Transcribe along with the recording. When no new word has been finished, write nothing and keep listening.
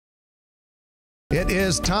It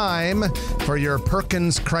is time for your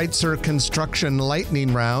Perkins Kreitzer Construction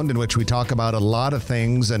Lightning Round, in which we talk about a lot of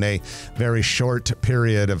things in a very short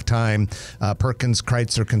period of time. Perkins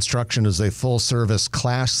Kreitzer Construction is a full-service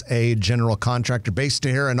Class A general contractor based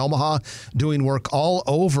here in Omaha, doing work all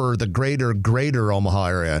over the greater Omaha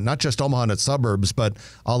area. Not just Omaha and its suburbs, but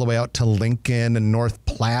all the way out to Lincoln and North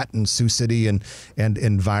Platte and Sioux City and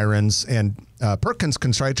environs. And Perkins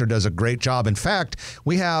Kreitzer does a great job. In fact,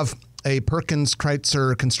 we have a Perkins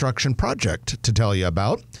Kreitzer construction project to tell you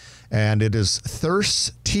about, and it is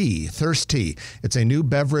Thirst Tea. It's a new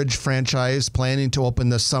beverage franchise planning to open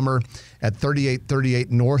this summer at 3838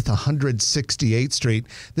 North 168th Street.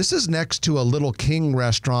 This is next to a Little King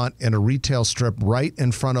restaurant in a retail strip right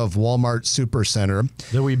in front of Walmart Supercenter.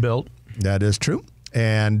 That we built. That is true.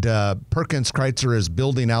 And Perkins Kreitzer is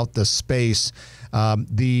building out the space.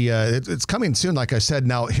 It's coming soon, like I said.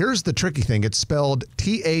 Now, here's the tricky thing. It's spelled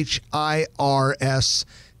THIRSTEA,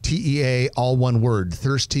 all one word.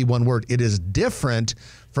 Thirst Tea, one word. It is different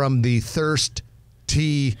from the Thirst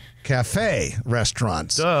Tea Cafe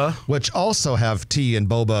restaurants, which also have tea and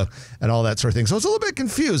boba and all that sort of thing. So it's a little bit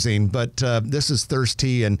confusing, but this is Thirst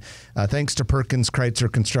Tea. And thanks to Perkins Kreitzer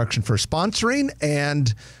Construction for sponsoring,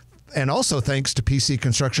 and also thanks to PC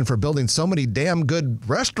Construction for building so many damn good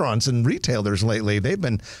restaurants and retailers lately. They've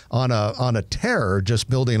been on a tear just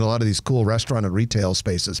building a lot of these cool restaurant and retail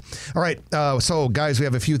spaces. All right, so guys, we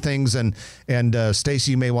have a few things, and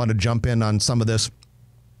Stacy, you may want to jump in on some of this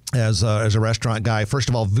as a restaurant guy. First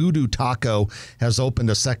of all, Voodoo Taco has opened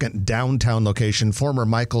a second downtown location, former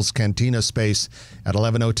Michael's Cantina space at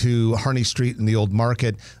 1102 Harney Street in the Old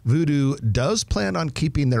Market. Voodoo does plan on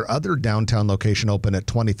keeping their other downtown location open at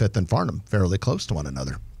 25th and Farnham, fairly close to one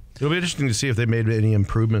another. It'll be interesting to see if they made any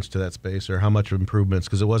improvements to that space or how much improvements,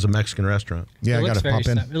 because it was a Mexican restaurant. Yeah, I got to pop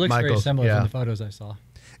in. It looks very similar from the photos I saw.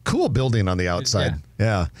 Cool building on the outside.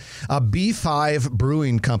 Yeah. B5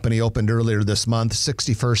 Brewing Company opened earlier this month,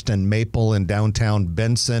 61st and Maple in downtown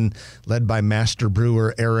Benson, led by master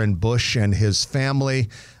brewer Aaron Bush and his family.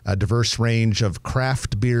 A diverse range of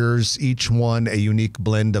craft beers, each one a unique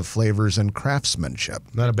blend of flavors and craftsmanship.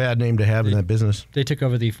 Not a bad name to have in that business. They took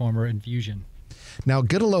over the former Infusion. Now,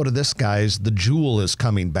 get a load of this, guys. The Jewel is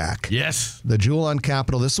coming back. Yes. The Jewel on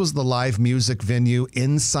Capitol. This was the live music venue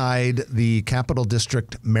inside the Capital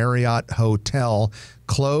District Marriott Hotel.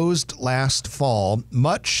 Closed last fall,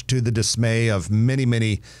 much to the dismay of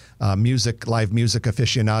many live music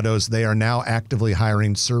aficionados. They are now actively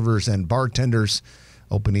hiring servers and bartenders.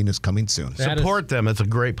 Opening is coming soon. Support them. It's a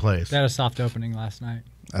great place. They had a soft opening last night.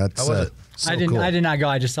 That's How was it? So I did not go.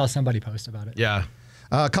 I just saw somebody post about it. Yeah.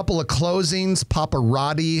 A couple of closings.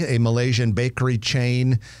 Paparotti, a Malaysian bakery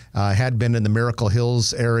chain, had been in the Miracle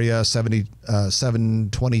Hills area,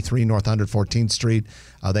 723 North 114th Street.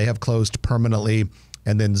 They have closed permanently.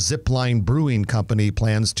 And then Zipline Brewing Company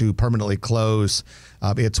plans to permanently close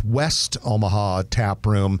its West Omaha tap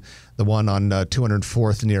room, the one on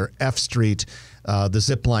 204th near F Street. The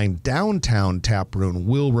Zipline downtown tap room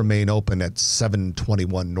will remain open at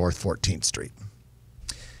 721 North 14th Street.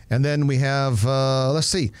 And then we have,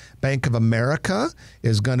 Bank of America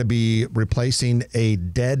is going to be replacing a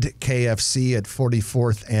dead KFC at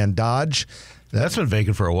 44th and Dodge. That's been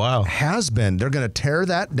vacant for a while. Has been. They're going to tear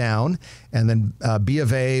that down, and then B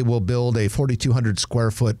of A will build a 4,200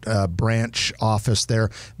 square foot branch office there.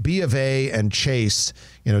 B of A and Chase,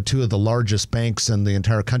 two of the largest banks in the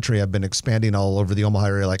entire country, have been expanding all over the Omaha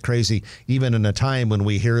area like crazy, even in a time when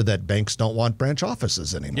we hear that banks don't want branch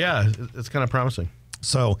offices anymore. Yeah, it's kind of promising.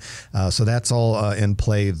 So that's all in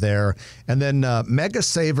play there. And then Mega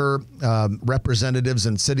Saver representatives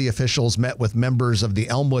and city officials met with members of the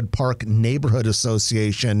Elmwood Park Neighborhood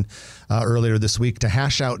Association earlier this week to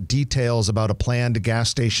hash out details about a planned gas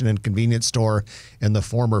station and convenience store in the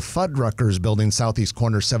former Fuddruckers building, southeast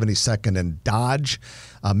corner 72nd and Dodge.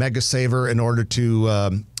 Mega Saver, in order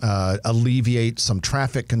to alleviate some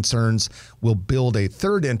traffic concerns, will build a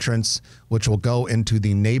third entrance, which will go into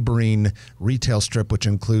the neighboring retail strip, which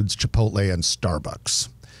includes Chipotle and Starbucks.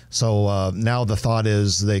 So now the thought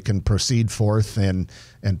is they can proceed forth and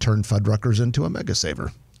turn Fuddruckers into a Mega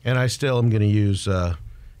Saver. And I still am going to use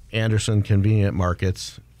Anderson Convenient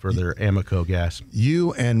Markets for their Amoco gas.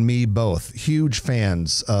 You and me both. Huge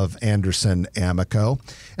fans of Anderson Amoco.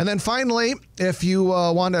 And then finally, if you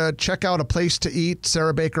want to check out a place to eat,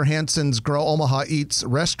 Sarah Baker Hansen's Grow Omaha Eats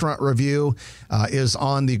restaurant review is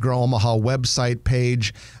on the Grow Omaha website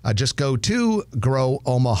page. Just go to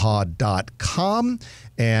growomaha.com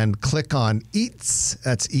and click on Eats.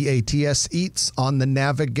 That's EATS, Eats, on the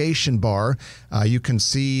navigation bar. You can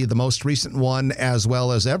see the most recent one as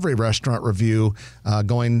well as every restaurant review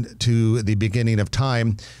going to the beginning of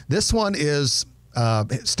time. This one is,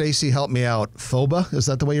 Stacy, help me out. Phoba, is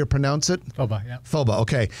that the way you pronounce it? Phoba, yeah. Phoba,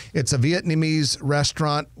 okay. It's a Vietnamese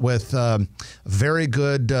restaurant with very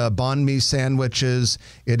good banh mi sandwiches.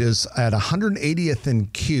 It is at 180th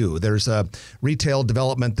and Q. There's a retail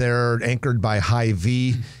development there anchored by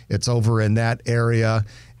Hy-Vee. It's over in that area,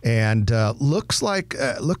 and looks like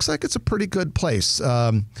it's a pretty good place.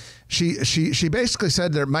 She basically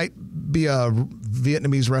said there might be a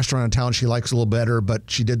Vietnamese restaurant in town she likes a little better,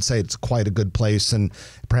 but she did say it's quite a good place and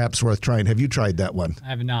perhaps worth trying. Have you tried that one? I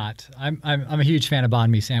have not. I'm a huge fan of banh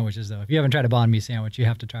mi sandwiches, though. If you haven't tried a banh mi sandwich, you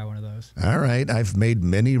have to try one of those. All right. I've made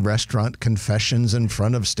many restaurant confessions in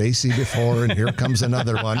front of Stacy before, and here comes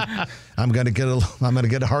another one. I'm going to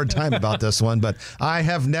get a hard time about this one, but I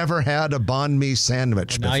have never had a banh mi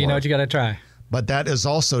sandwich before. Now you know what you got to try. But that is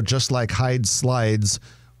also just like Hyde Slides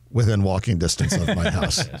within walking distance of my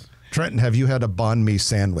house. Trenton, have you had a banh mi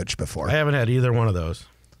sandwich before? I haven't had either one of those.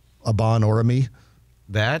 A banh or a mi?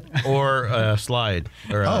 That or a slide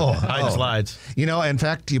or Hyde Slides. You know, in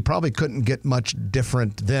fact, you probably couldn't get much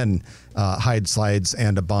different than Hyde Slides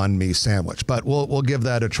and a banh mi sandwich, but we'll give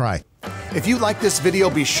that a try. If you like this video,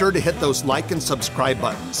 be sure to hit those like and subscribe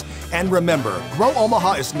buttons. And remember, Grow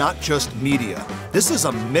Omaha is not just media. This is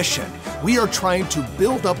a mission. We are trying to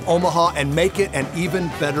build up Omaha and make it an even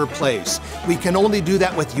better place. We can only do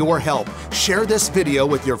that with your help. Share this video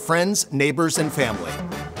with your friends, neighbors, and family.